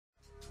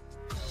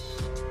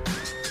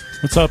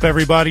What's up,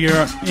 everybody?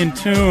 You're in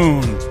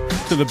tune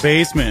to The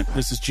Basement.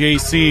 This is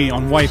JC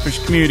on Whitefish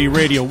Community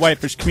Radio,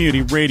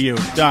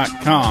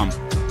 whitefishcommunityradio.com.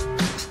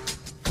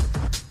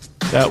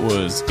 That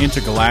was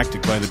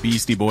Intergalactic by the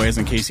Beastie Boys,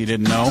 in case you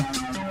didn't know.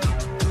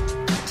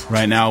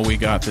 Right now we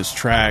got this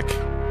track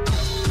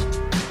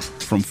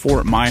from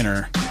Fort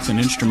Minor. It's an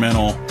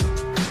instrumental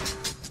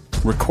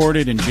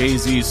recorded in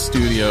Jay-Z's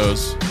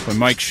studios by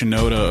Mike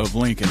Shinoda of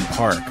Linkin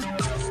Park.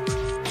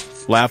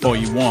 Laugh all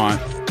you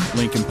want.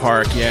 Linkin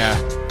Park, yeah.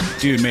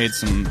 Dude made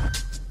some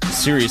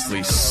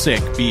seriously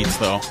sick beats,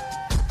 though.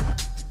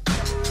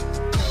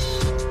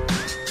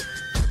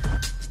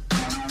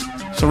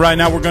 So right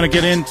now we're going to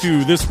get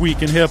into This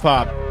Week in Hip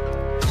Hop.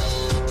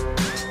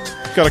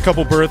 Got a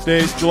couple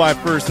birthdays. July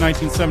 1st,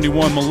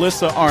 1971,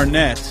 Melissa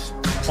Arnett,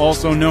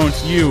 also known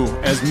to you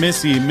as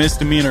Missy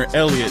Misdemeanor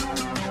Elliott.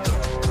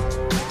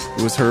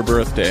 It was her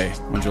birthday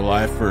on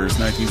July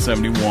 1st,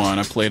 1971.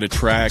 I played a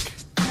track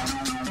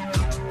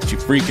she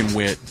freaking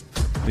wit,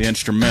 the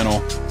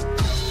instrumental.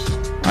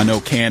 I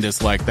know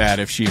Candace like that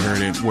if she heard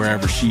it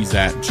wherever she's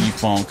at.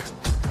 G-Funk,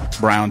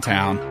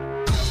 Browntown,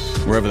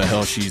 wherever the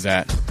hell she's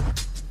at.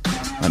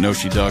 I know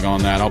she dug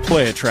on that. I'll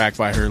play a track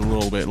by her a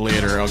little bit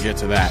later. I'll get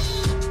to that.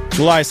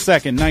 July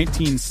 2nd,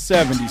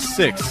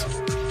 1976.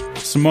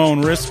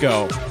 Simone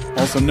Risco,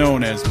 also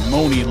known as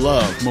Moni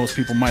Love. Most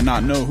people might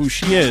not know who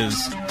she is.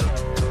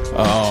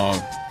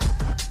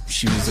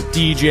 She was a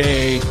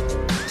DJ,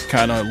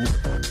 kind of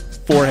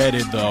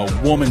foreheaded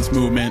the woman's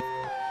movement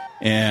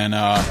and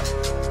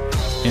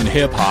in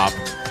hip-hop.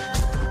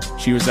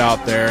 She was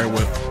out there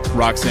with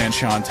Roxanne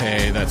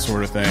Shante, that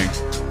sort of thing.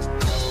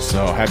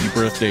 So happy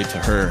birthday to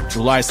her.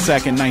 July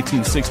 2nd,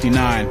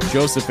 1969,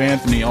 Joseph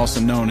Anthony, also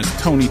known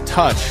as Tony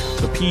Touch,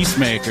 the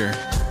Peacemaker.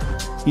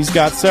 He's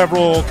got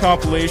several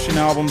compilation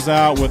albums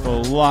out with a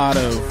lot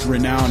of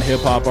renowned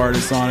hip-hop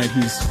artists on it.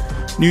 He's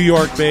New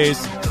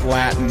York-based,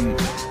 Latin.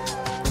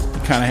 He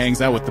kind of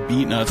hangs out with the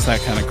Beatnuts,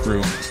 that kind of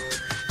crew.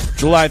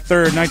 July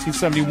 3rd,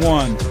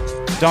 1971,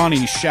 Donnie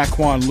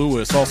Shaquan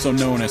Lewis, also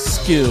known as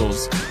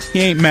Skills. He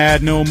ain't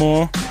mad no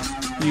more.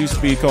 He used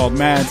to be called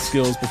Mad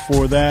Skills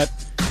before that.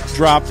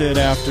 Dropped it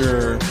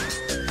after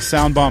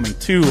Soundbombing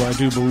 2, I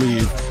do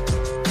believe.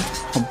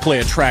 I'll play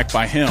a track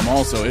by him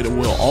also. It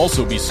will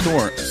also be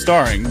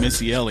starring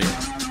Missy Elliott,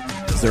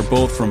 because they're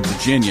both from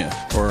Virginia,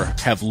 or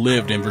have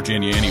lived in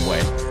Virginia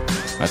anyway.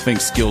 I think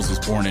Skills was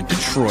born in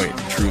Detroit,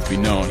 truth be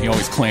known. He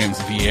always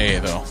claims VA,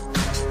 though.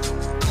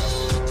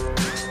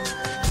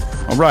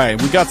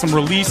 Alright, we got some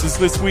releases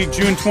this week.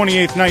 June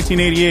 28th,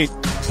 1988,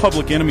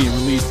 Public Enemy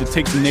released It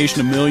Takes a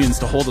Nation of Millions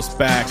to Hold Us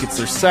Back. It's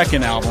their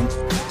second album.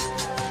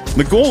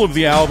 The goal of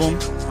the album,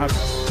 I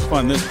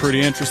find this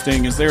pretty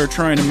interesting, is they were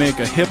trying to make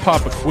a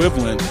hip-hop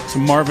equivalent to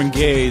Marvin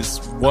Gaye's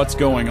What's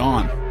Going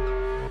On.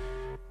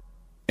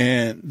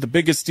 And the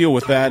biggest deal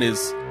with that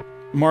is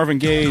Marvin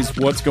Gaye's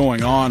What's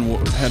Going On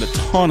had a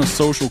ton of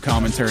social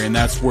commentary, and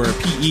that's where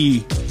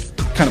P.E.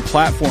 kind of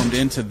platformed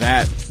into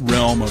that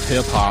realm of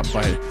hip-hop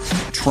by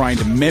trying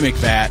to mimic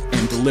that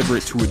and deliver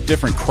it to a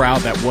different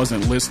crowd that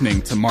wasn't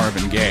listening to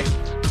Marvin Gaye.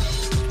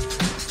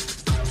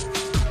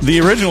 The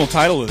original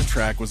title of the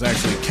track was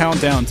actually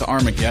Countdown to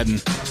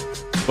Armageddon,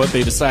 but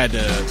they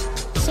decided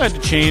to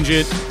change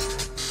it,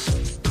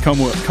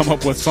 come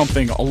up with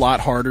something a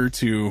lot harder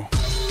to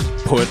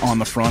put on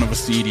the front of a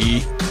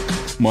CD,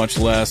 much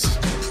less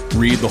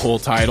read the whole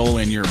title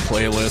in your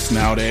playlist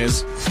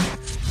nowadays.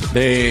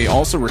 They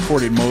also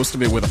recorded most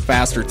of it with a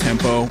faster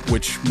tempo,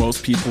 which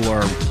most people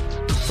are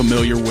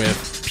familiar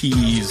with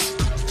P.E.'s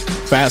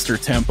faster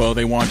tempo.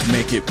 They wanted to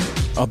make it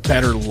a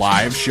better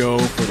live show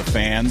for the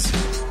fans.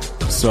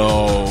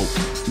 So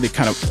they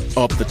kind of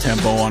upped the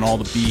tempo on all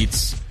the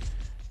beats.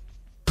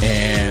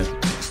 And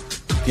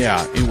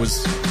yeah, it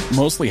was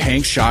mostly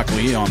Hank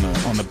Shocklee on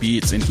the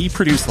beats, and he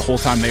produced the whole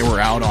time they were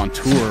out on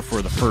tour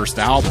for the first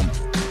album.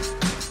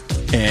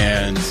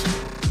 And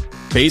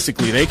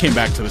basically they came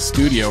back to the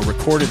studio,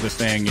 recorded the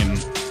thing in,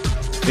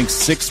 I think,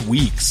 6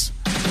 weeks,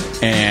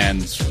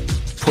 and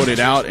put it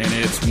out, and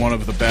it's one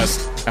of the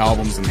best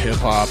albums in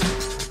hip-hop.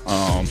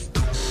 A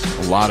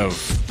lot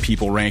of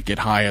people rank it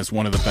high as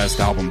one of the best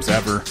albums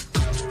ever,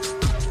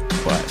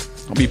 but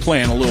I'll be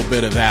playing a little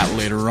bit of that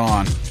later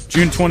on.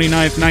 June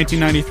 29th,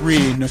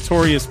 1993,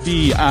 Notorious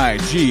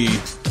B.I.G.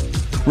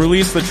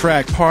 released the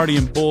track Party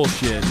and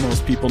Bullshit.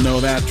 Most people know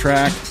that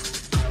track.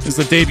 It's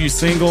the debut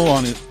single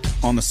on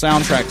the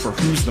soundtrack for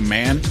Who's the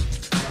Man.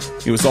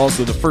 It was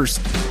also the first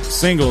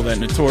single that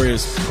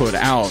Notorious put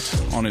out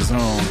on his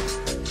own.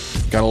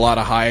 Got a lot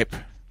of hype.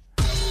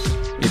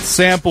 It's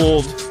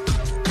sampled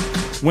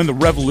When the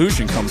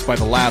Revolution Comes by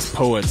the Last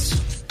Poets,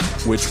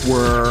 which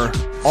were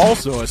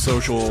also a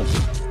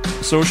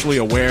socially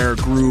aware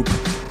group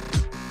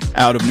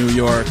out of New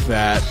York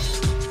that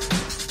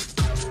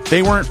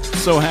they weren't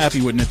so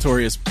happy with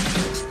Notorious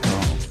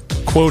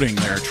quoting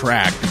their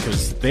track,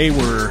 because they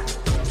were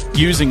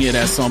using it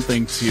as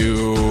something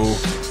to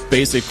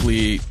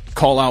basically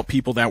call out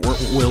people that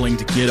weren't willing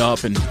to get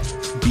up and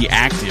be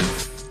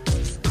active.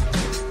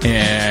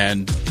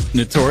 And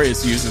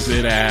Notorious uses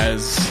it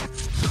as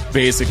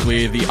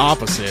basically the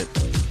opposite.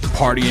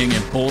 Partying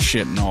and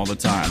bullshitting all the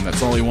time.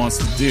 That's all he wants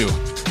to do.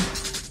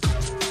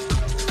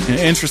 An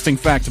interesting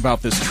fact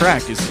about this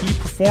track is he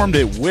performed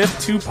it with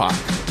Tupac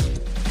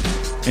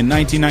in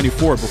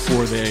 1994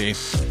 before they,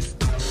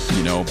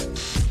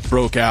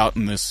 broke out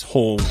in this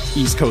whole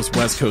East Coast,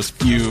 West Coast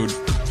feud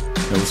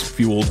that was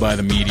fueled by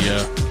the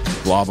media,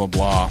 blah, blah,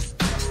 blah.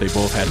 They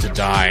both had to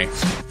die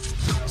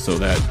so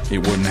that it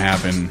wouldn't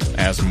happen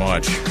as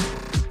much.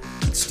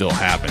 It still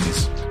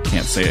happens.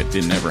 Can't say it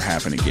didn't ever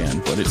happen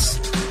again, but it's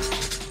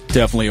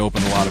definitely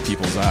opened a lot of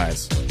people's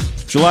eyes.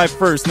 July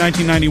 1st,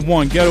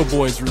 1991, Geto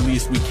Boys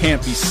released We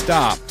Can't Be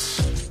Stopped.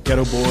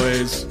 Geto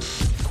Boys,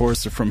 of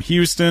course, are from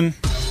Houston,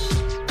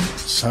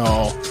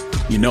 so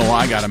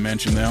I gotta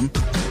mention them.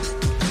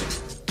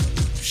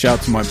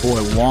 Shout to my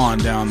boy Juan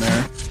down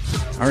there.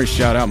 I already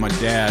shout out my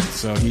dad,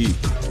 so he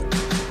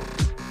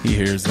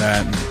hears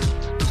that. And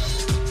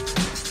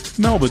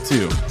Melba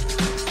too.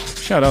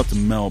 Shout out to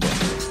Melba.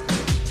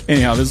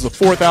 Anyhow, this is the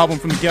fourth album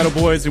from the Geto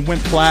Boys. It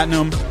went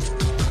platinum.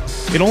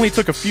 It only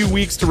took a few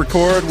weeks to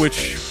record,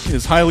 which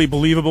is highly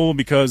believable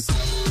because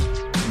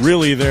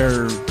really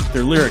their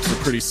lyrics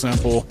are pretty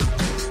simple.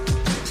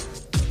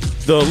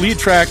 The lead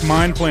track,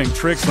 Mind Playing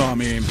Tricks on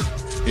Me,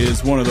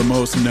 is one of the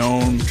most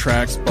known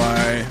tracks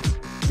by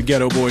the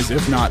Geto Boys,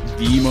 if not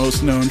the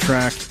most known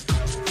track.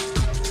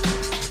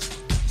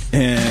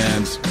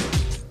 And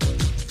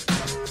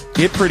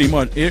it pretty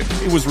much, it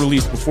was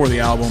released before the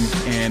album,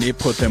 and it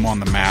put them on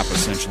the map,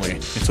 essentially.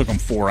 It took them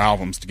 4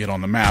 albums to get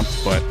on the map,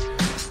 but,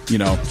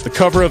 the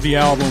cover of the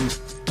album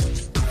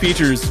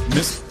features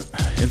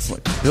it's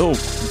like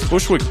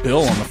Bushwick Bill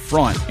on the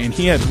front, and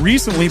he had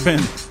recently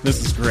been,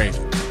 this is great,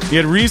 he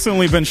had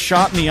recently been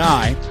shot in the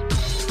eye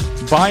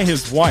by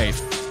his wife,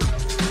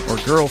 or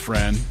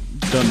girlfriend,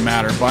 doesn't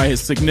matter, by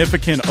his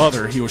significant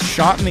other. He was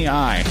shot in the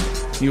eye.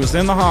 He was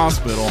in the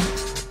hospital.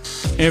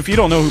 And if you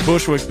don't know who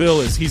Bushwick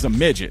Bill is, he's a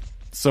midget.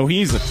 So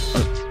he's a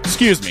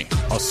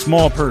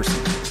small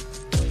person.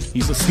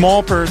 He's a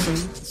small person.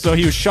 So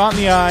he was shot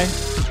in the eye.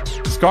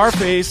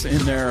 Scarface and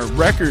their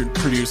record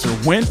producer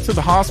went to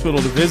the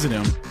hospital to visit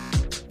him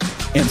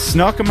and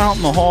snuck him out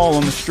in the hall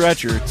on the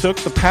stretcher, took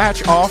the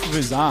patch off of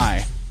his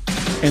eye,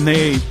 and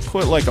they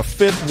put like a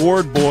Fifth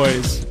Ward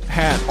Boys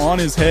hat on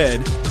his head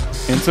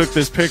and took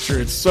this picture.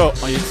 It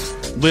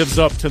lives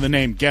up to the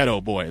name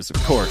Geto Boys, of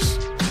course.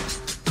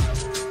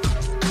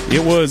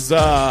 It was,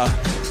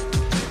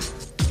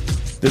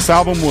 this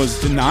album was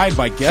denied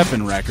by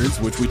Geffen Records,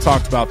 which we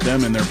talked about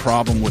them and their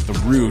problem with the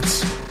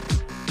Roots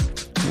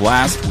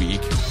last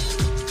week.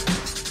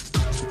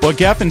 But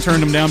Geffen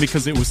turned them down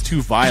because it was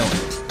too violent.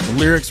 The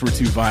lyrics were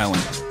too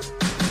violent.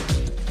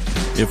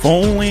 If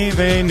only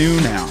they knew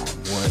now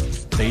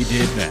what they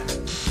did then.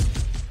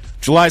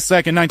 July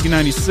 2nd,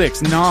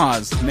 1996,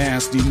 Nas,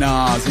 Nasty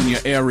Nas in Your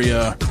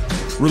Area,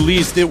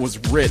 released It Was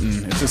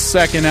Written. It's his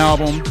second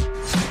album,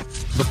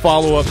 the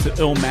follow-up to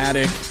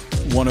Illmatic,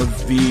 one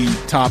of the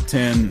top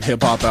 10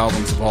 hip-hop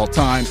albums of all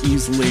time,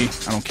 easily.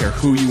 I don't care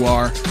who you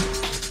are.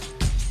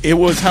 It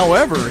was,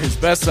 however, his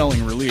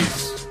best-selling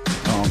release.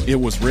 It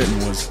Was Written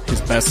was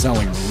his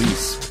best-selling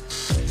release.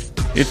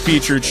 It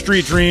featured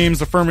Street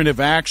Dreams, Affirmative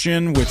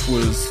Action, which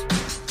was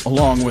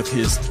along with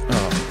his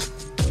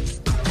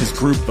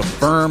group, The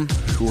Firm,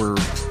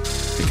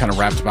 they kind of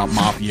rapped about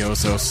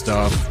mafioso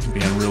stuff,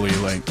 being really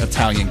like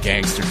Italian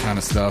gangster kind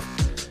of stuff.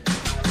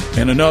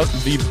 And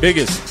the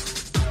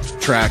biggest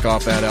track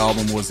off that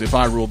album was If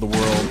I Ruled the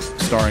World,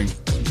 starring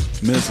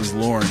Mrs.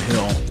 Lauryn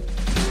Hill.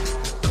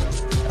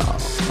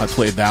 I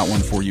played that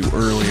one for you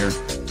earlier.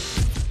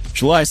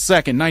 July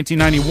 2nd,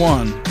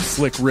 1991,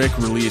 Slick Rick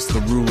released The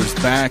Ruler's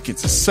Back.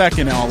 It's his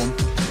second album.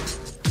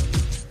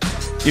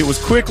 It was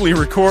quickly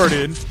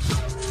recorded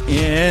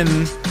in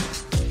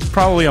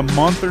probably a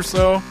month or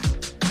so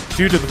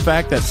due to the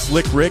fact that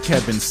Slick Rick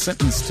had been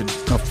sentenced to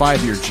a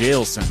 5-year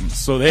jail sentence.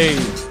 So they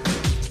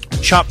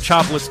chop,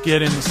 let's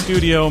get in the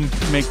studio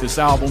and make this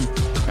album.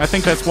 I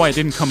think that's why it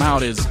didn't come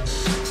out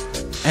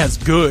as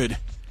good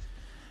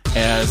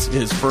as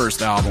his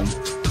first album.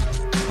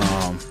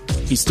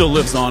 He still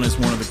lives on as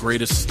one of the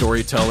greatest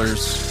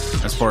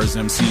storytellers as far as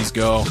MCs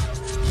go.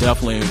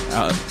 Definitely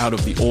out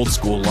of the old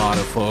school lot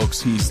of folks,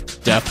 he's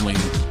definitely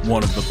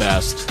one of the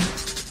best.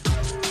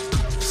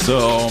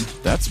 So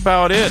that's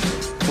about it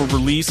for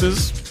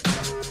releases.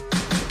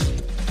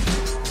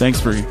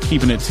 Thanks for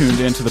keeping it tuned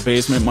into the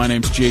basement. My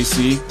name's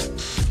JC.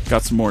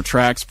 Got some more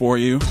tracks for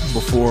you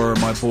before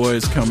my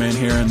boys come in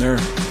here, and they're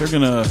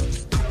gonna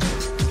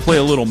play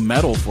a little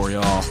metal for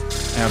y'all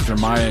after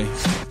my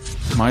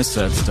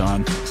set's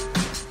done.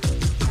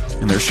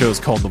 And their show's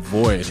called The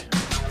Void.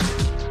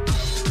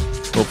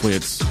 Hopefully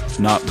it's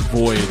not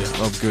void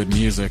of good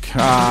music.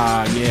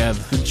 Yeah,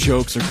 the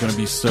jokes are gonna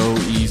be so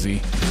easy.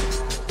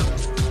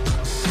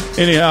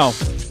 Anyhow,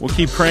 we'll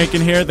keep cranking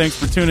here. Thanks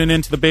for tuning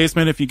into the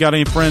basement. If you got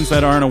any friends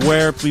that aren't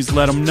aware, please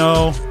let them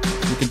know.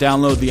 You can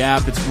download the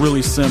app. It's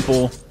really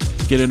simple.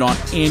 Get it on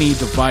any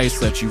device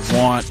that you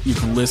want. You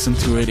can listen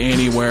to it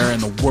anywhere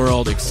in the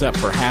world except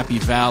for Happy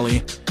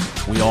Valley.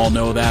 We all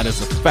know that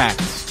as a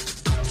fact.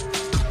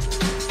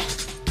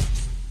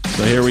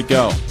 So here we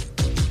go.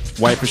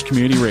 Whitefish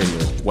Community Radio,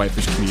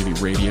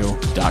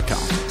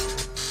 whitefishcommunityradio.com.